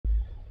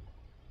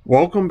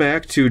Welcome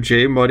back to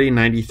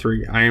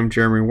JMuddy93. I am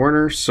Jeremy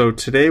Werner. So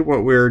today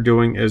what we are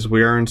doing is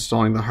we are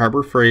installing the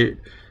Harbor Freight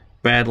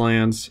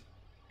Badlands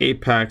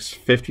Apex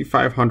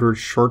 5500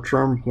 short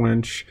drum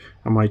winch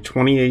on my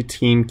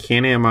 2018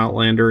 Can-Am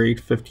Outlander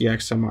 850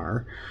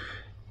 XMR.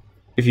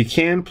 If you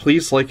can,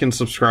 please like and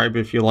subscribe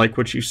if you like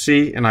what you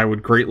see, and I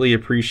would greatly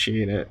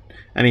appreciate it.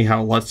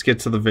 Anyhow, let's get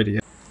to the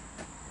video.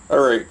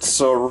 Alright,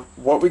 so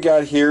what we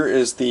got here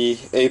is the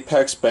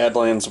Apex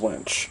Badlands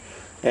winch.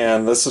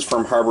 And this is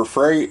from Harbor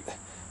Freight,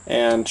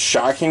 and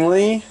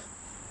shockingly,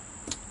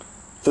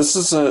 this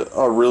is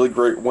a really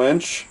great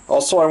winch.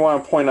 Also, I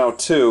want to point out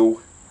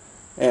too,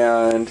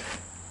 and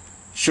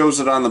shows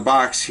it on the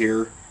box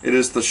here, it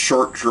is the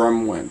short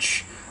drum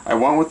winch. I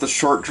went with the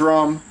short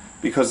drum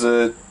because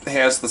it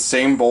has the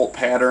same bolt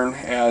pattern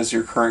as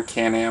your current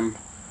Can-Am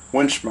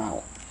winch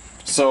mount.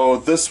 So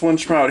this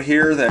winch mount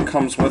here that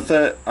comes with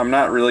it, I'm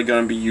not really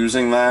going to be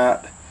using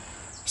that.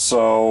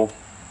 So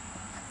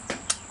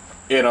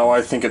you know,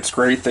 I think it's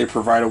great they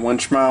provide a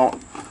winch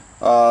mount.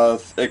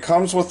 It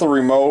comes with a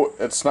remote.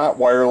 It's not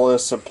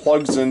wireless. It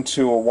plugs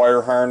into a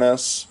wire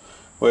harness,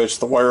 which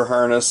the wire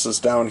harness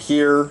is down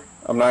here.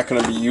 I'm not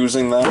going to be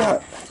using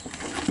that.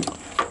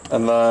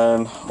 And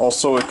then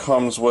also it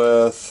comes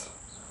with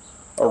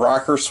a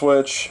rocker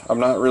switch. I'm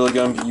not really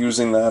going to be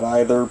using that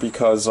either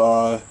because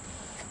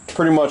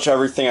pretty much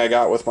everything I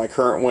got with my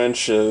current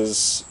winch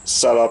is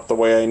set up the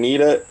way I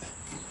need it.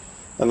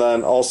 And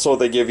then also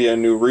they give you a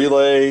new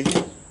relay,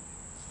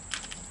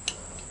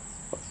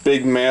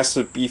 big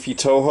massive beefy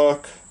tow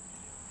hook,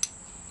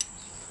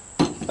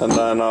 and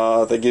then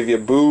they give you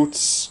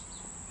boots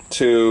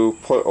to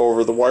put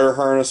over the wire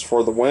harness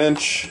for the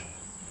winch.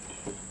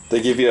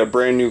 They give you a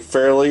brand new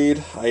fair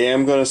lead. I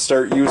am going to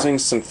start using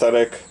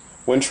synthetic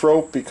winch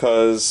rope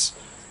because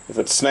if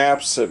it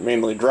snaps it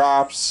mainly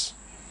drops.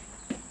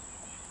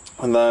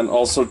 And then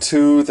also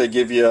too, they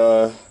give you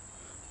a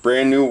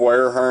brand new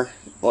wire harness,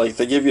 like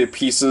they give you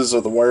pieces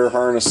of the wire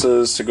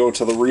harnesses to go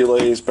to the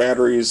relays,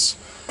 batteries,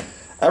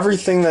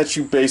 everything that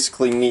you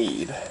basically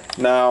need.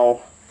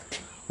 Now,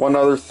 one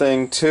other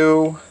thing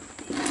too,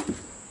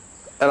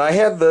 and I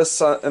had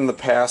this in the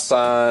past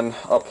on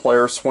a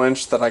Polaris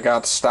winch that I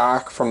got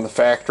stock from the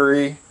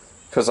factory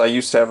because I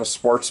used to have a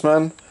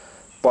Sportsman,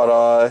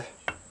 but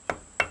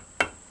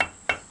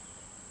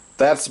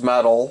that's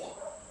metal.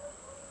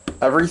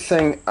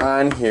 Everything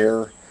on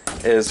here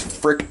is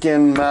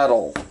frickin'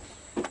 metal.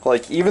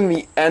 Like even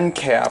the end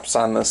caps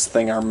on this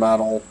thing are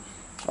metal.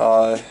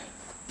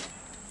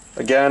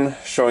 Again,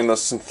 showing the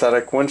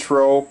synthetic winch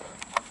rope.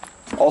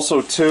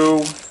 Also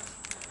too,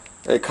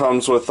 it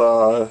comes with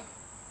a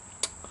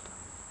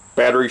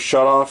battery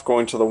shutoff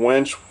going to the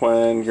winch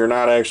when you're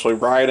not actually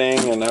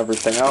riding and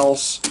everything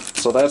else.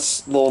 So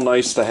that's a little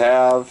nice to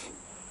have.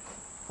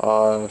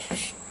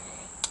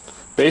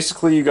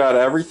 Basically you got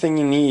everything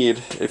you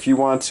need if you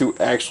want to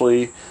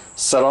actually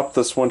set up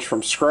this winch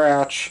from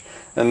scratch.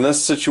 In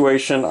this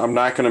situation, I'm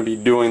not going to be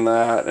doing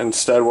that.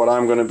 Instead, what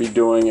I'm going to be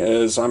doing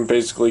is I'm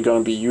basically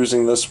going to be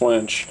using this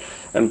winch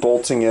and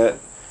bolting it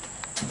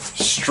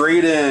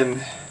straight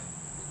in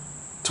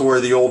to where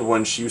the old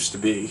winch used to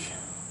be.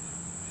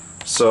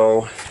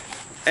 So,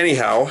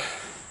 anyhow,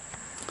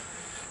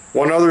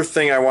 one other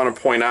thing I want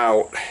to point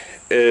out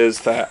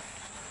is that,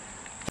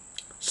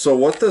 so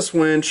what this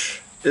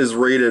winch is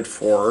rated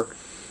for,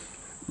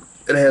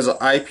 it has an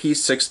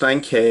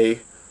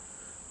IP69K,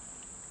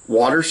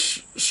 water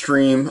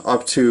stream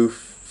up to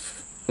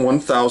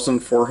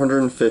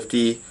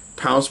 1,450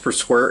 pounds per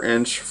square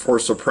inch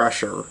force of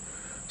pressure.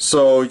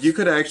 So you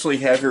could actually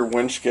have your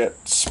winch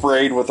get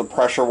sprayed with a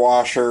pressure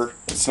washer.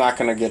 It's not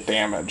going to get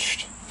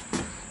damaged.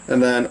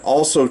 And then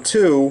also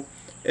too,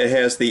 it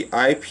has the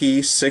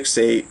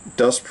IP68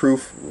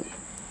 dustproof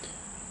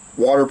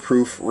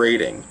waterproof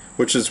rating,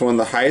 which is one of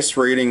the highest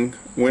rating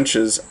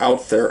winches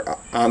out there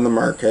on the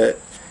market.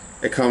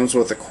 It comes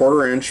with a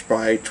 1/4 inch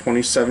by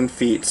 27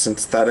 feet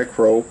synthetic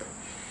rope,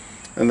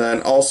 and then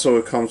also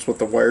it comes with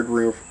the wired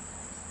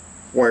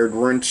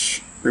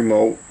wrench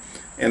remote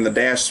and the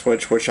dash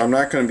switch, which I'm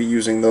not going to be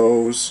using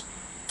those.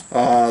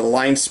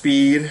 Line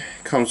speed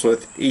comes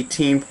with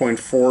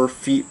 18.4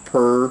 feet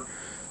per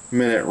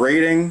minute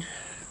rating,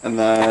 and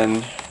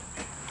then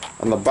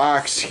on the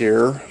box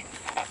here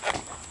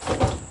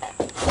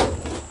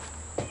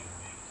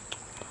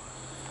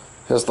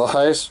has the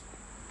highest.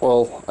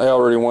 Well, I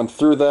already went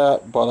through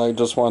that, but I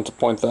just want to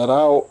point that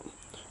out.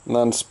 And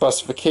then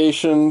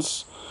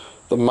specifications,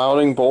 the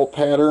mounting bolt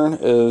pattern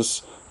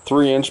is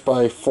 3 inch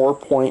by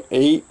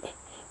 4.8,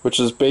 which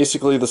is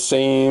basically the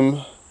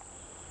same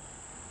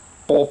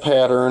bolt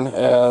pattern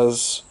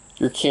as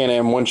your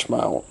Can-Am winch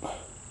mount.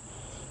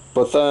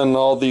 But then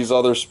all these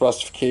other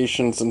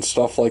specifications and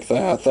stuff like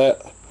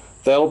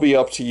that'll be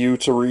up to you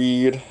to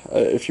read.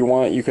 If you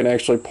want, you can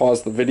actually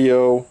pause the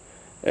video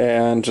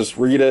and just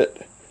read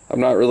it. I'm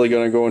not really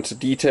going to go into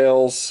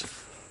details,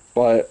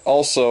 but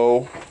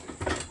also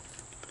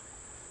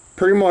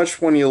pretty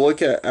much when you look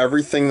at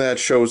everything that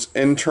shows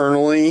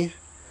internally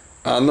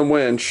on the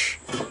winch,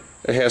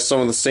 It has some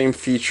of the same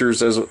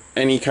features as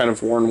any kind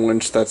of Warn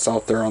winch that's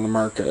out there on the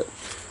market.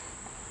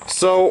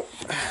 So,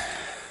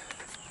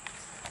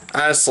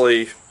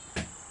 honestly,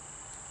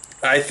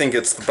 I think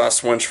it's the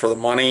best winch for the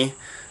money.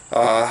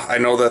 I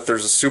know that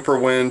there's a super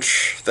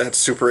winch that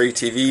Super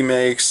ATV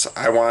makes.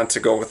 I want to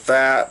go with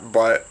that,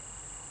 but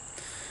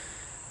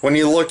when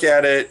you look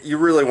at it, you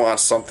really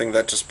want something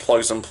that just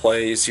plugs and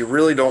plays. You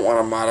really don't want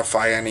to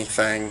modify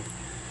anything.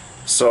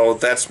 So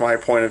that's my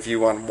point of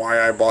view on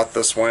why I bought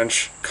this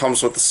winch.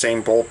 Comes with the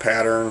same bolt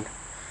pattern.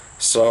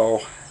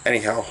 So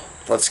anyhow,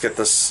 let's get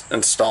this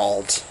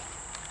installed.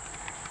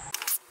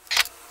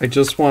 I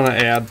just want to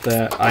add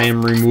that I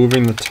am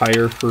removing the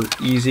tire for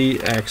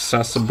easy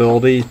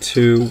accessibility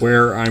to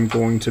where I'm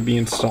going to be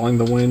installing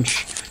the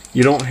winch.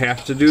 You don't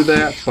have to do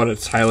that, but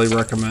it's highly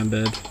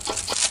recommended.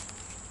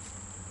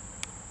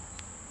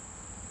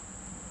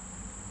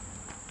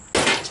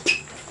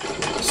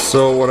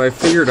 So what I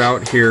figured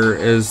out here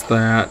is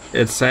that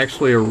it's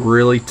actually a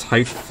really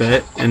tight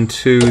fit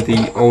into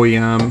the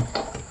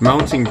OEM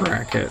mounting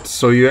bracket.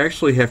 So you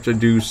actually have to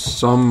do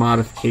some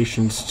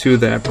modifications to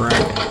that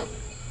bracket.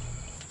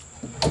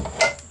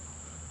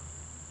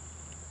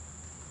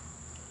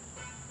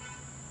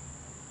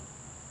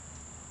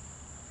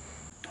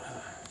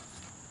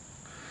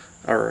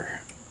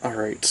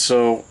 Alright,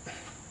 so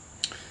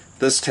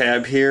this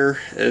tab here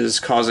is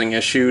causing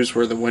issues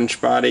where the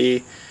winch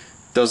body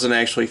doesn't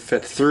actually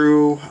fit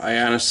through. I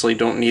honestly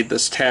don't need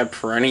this tab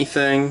for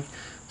anything,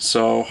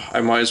 so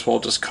I might as well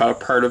just cut a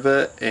part of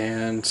it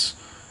and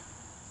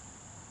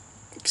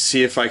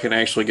see if I can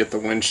actually get the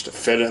winch to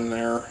fit in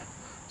there.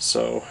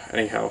 So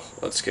anyhow,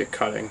 let's get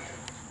cutting.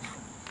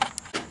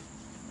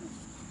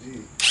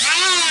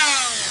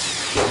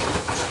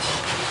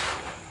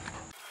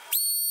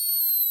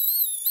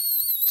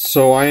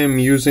 So I am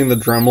using the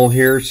Dremel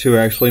here to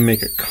actually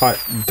make a cut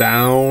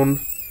down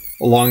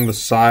along the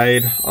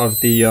side of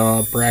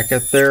the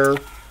bracket there.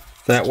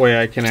 That way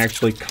I can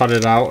actually cut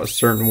it out a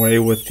certain way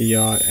with the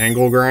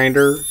angle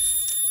grinder.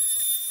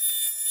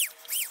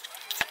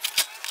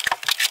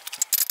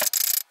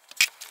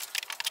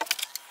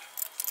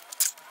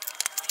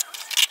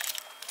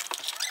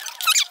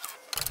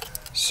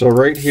 So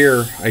right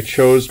here I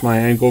chose my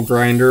angle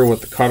grinder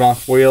with the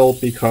cutoff wheel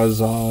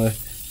because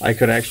I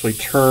could actually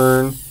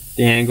turn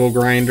the angle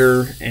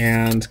grinder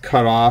and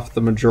cut off the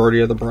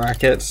majority of the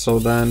bracket, so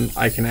then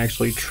I can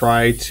actually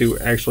try to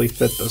actually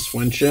fit this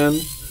winch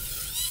in.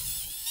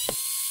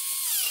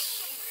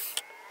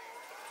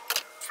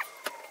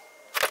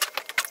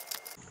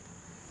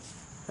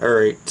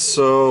 Alright,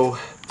 so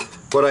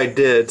what I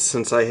did,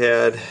 since I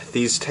had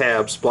these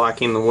tabs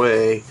blocking the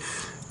way,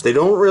 they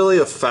don't really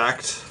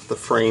affect the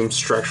frame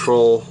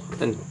structural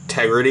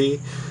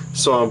integrity.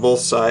 So on both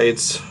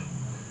sides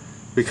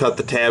we cut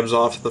the tabs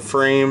off the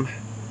frame.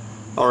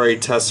 Already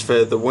test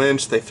fitted the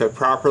winch, they fit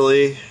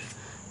properly.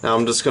 Now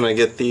I'm just going to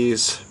get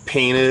these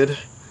painted, a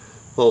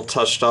little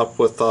touched up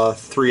with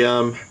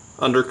 3M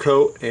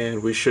undercoat,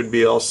 and we should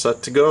be all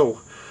set to go.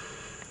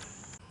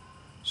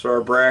 So our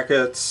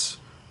brackets,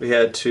 we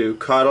had to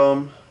cut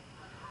them.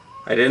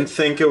 I didn't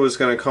think it was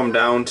going to come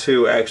down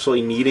to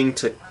actually needing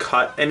to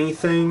cut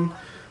anything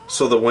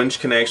so the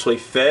winch can actually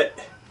fit.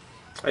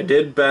 I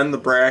did bend the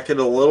bracket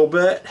a little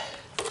bit,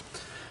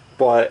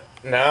 but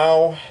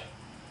now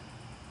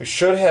we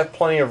should have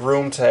plenty of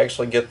room to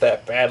actually get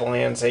that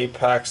Badlands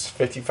Apex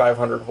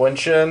 5500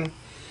 winch in,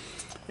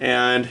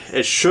 and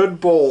it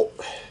should bolt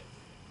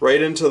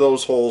right into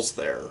those holes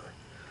there.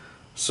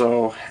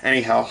 So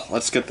anyhow,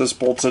 let's get this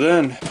bolted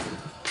in.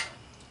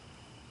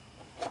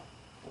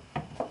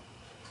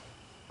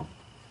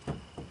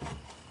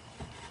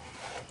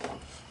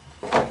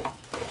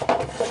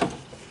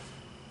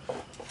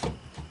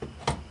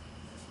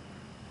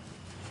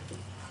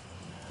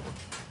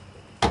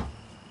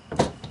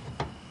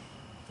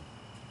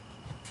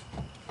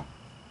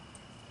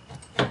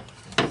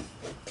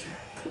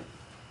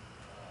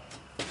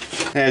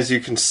 As you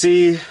can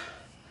see,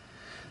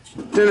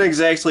 didn't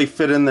exactly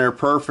fit in there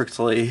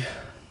perfectly,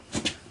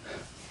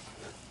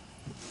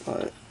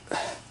 but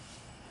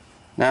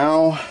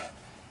now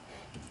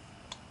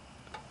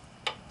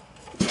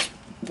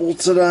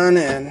bolts it on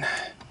in.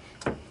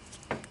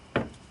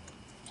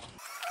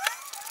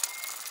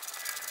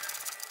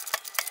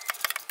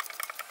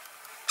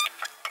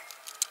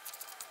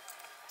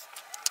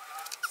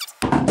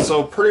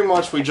 So pretty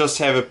much we just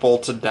have it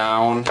bolted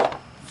down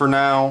for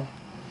now,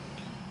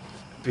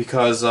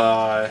 because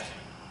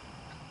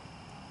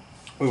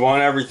we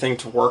want everything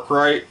to work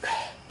right.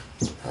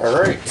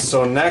 Alright,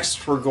 so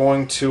next we're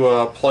going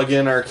to plug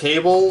in our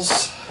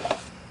cables.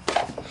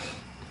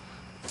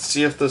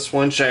 See if this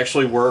winch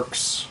actually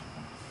works.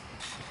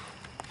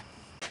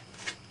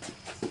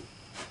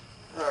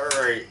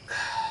 Alright,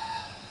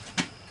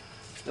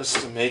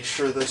 just to make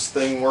sure this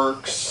thing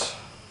works.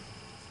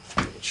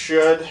 It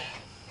should.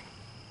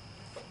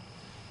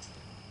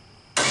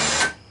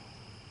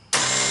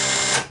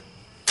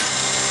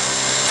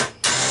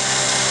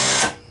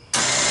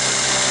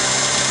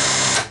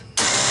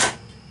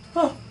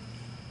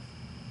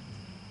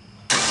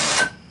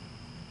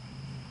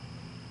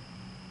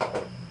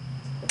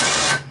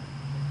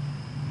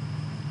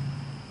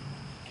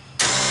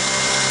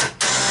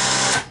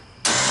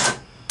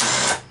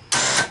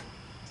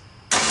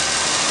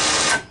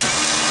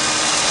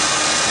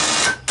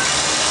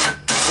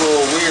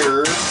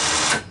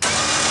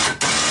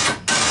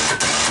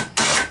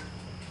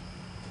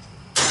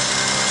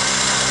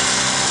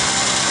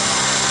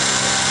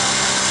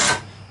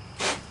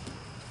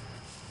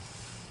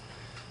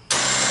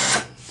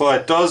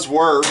 but it does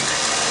work.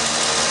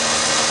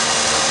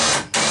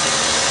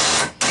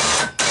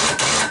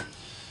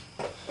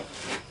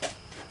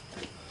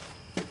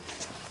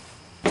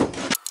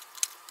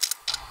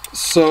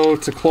 So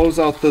to close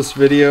out this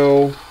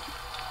video,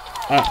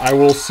 I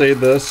will say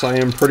this: I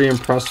am pretty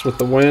impressed with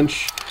the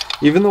winch,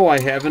 even though I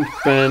haven't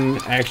been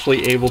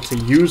actually able to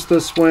use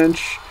this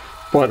winch,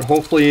 but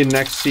hopefully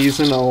next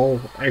season I'll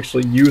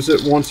actually use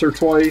it once or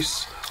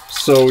twice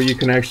so you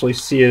can actually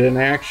see it in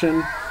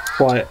action.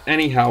 But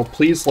anyhow,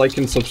 please like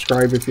and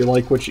subscribe if you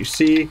like what you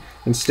see,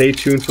 and stay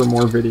tuned for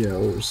more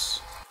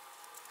videos.